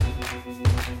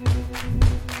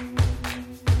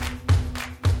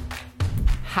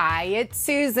Hi, it's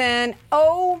Susan.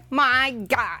 Oh my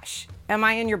gosh. Am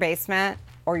I in your basement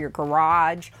or your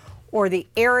garage or the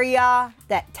area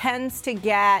that tends to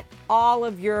get all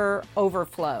of your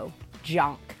overflow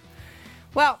junk?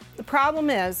 Well, the problem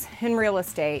is in real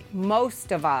estate,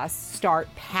 most of us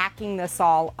start packing this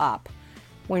all up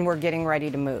when we're getting ready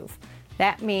to move.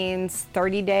 That means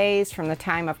 30 days from the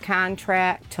time of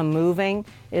contract to moving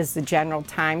is the general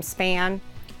time span.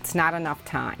 It's not enough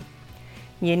time.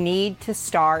 You need to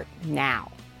start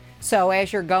now. So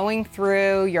as you're going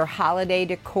through your holiday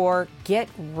decor, get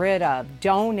rid of,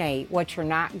 donate what you're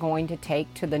not going to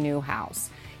take to the new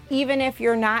house. Even if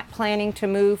you're not planning to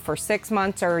move for 6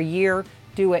 months or a year,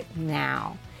 do it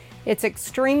now. It's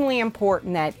extremely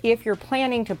important that if you're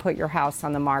planning to put your house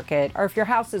on the market, or if your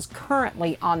house is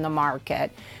currently on the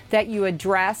market, that you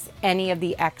address any of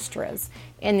the extras.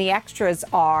 And the extras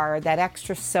are that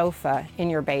extra sofa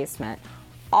in your basement,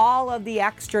 all of the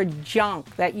extra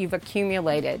junk that you've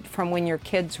accumulated from when your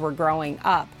kids were growing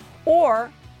up. Or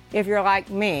if you're like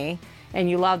me and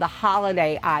you love the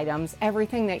holiday items,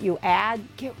 everything that you add,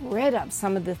 get rid of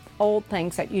some of the old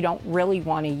things that you don't really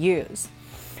want to use.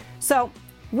 So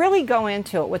really go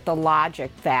into it with the logic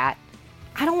that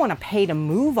I don't want to pay to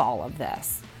move all of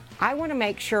this. I want to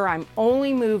make sure I'm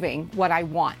only moving what I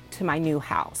want to my new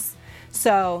house.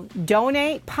 So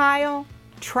donate pile,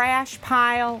 trash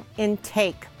pile, and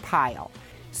take pile.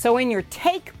 So in your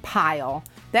take pile,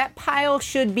 that pile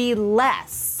should be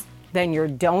less than your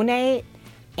donate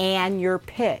and your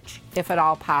pitch, if at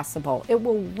all possible. It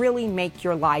will really make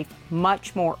your life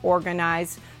much more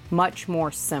organized, much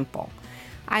more simple.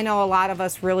 I know a lot of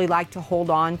us really like to hold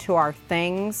on to our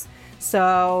things.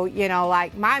 So,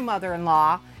 like my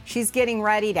mother-in-law, she's getting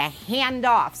ready to hand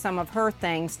off some of her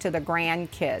things to the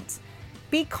grandkids.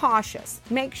 Be cautious.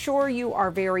 Make sure you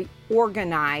are very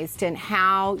organized in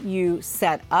how you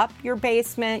set up your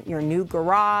basement, your new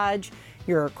garage,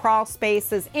 your crawl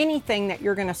spaces, anything that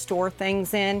you're going to store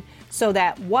things in, so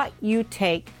that what you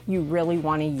take, you really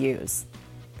want to use.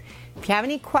 If you have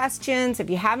any questions, if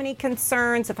you have any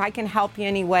concerns, if I can help you in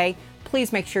any way,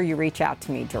 please make sure you reach out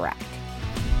to me direct.